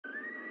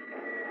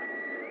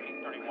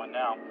one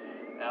now.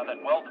 Now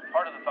that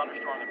part of the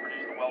thunderstorm that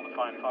produced the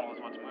well-defined funnel is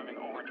what's moving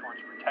over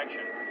towards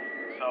protection.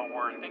 So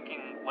we're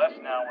thinking less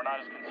now. We're not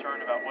as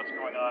concerned about what's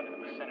going on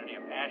in the vicinity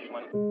of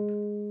Ashland.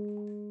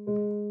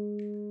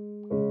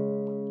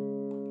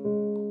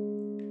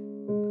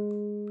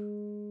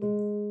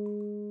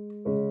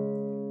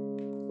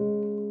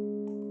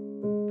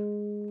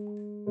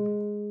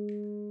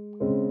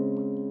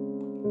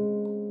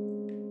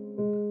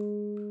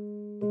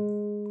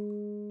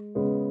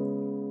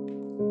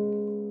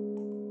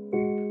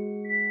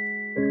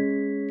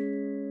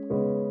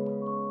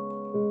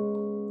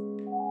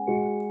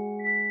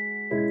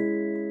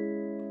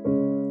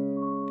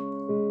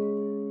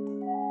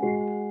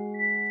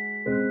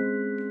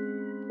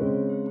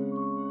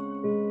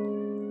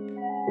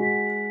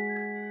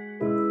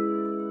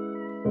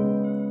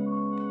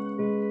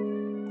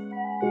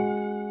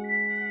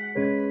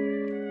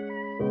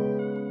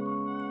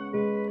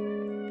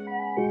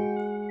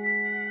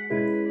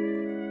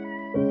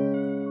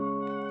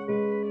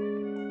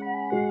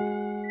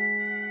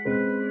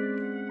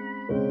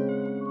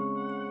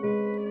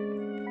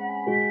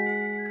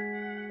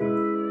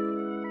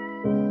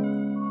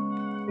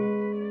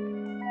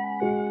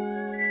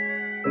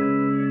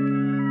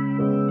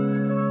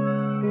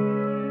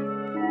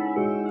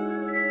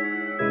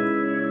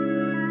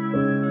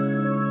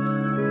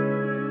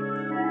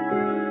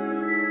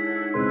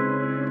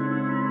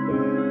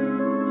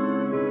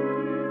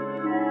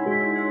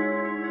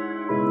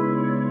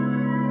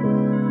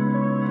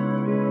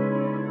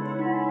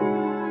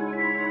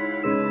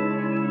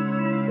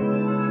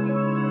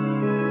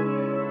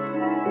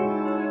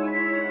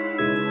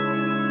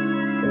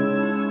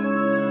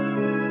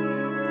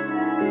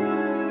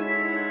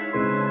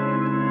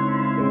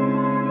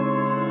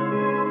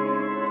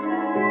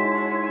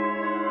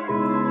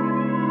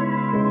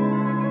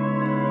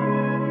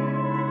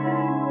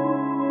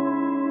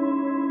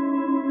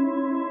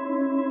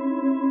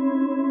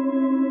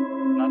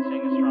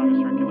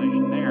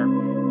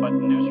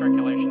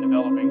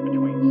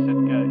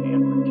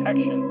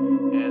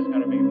 Is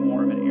going to be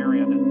more of an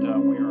area that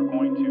we are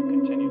going to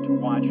continue to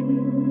watch. This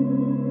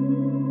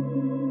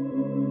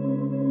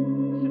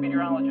is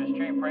meteorologist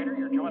Jay Prater.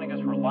 You're joining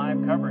us for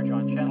live coverage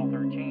on Channel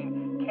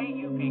 13,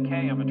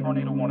 KUPK, of a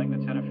tornado warning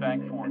that's in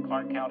effect for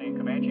Clark County and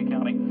Comanche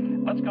County.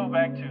 Let's go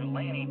back to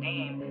Lanny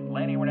Dean.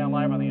 Lanny, we're now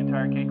live on the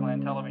entire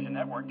Cakeland Television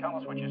Network. Tell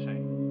us what you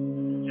see.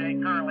 Jay,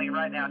 currently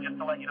right now, just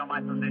to let you know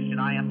my position,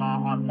 I am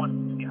on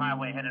 160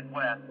 highway headed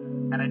west,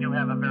 and I do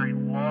have a very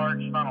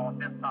large funnel at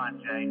this time,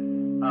 Jay.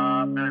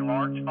 Very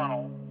large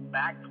funnel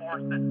back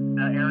towards the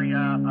area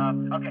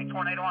of, okay,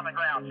 tornado on the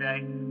ground, Jay.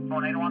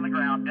 Tornado on the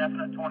ground,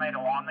 definite tornado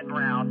on the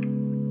ground.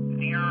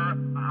 Near,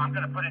 I'm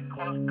going to put it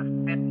close to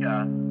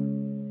Sitka.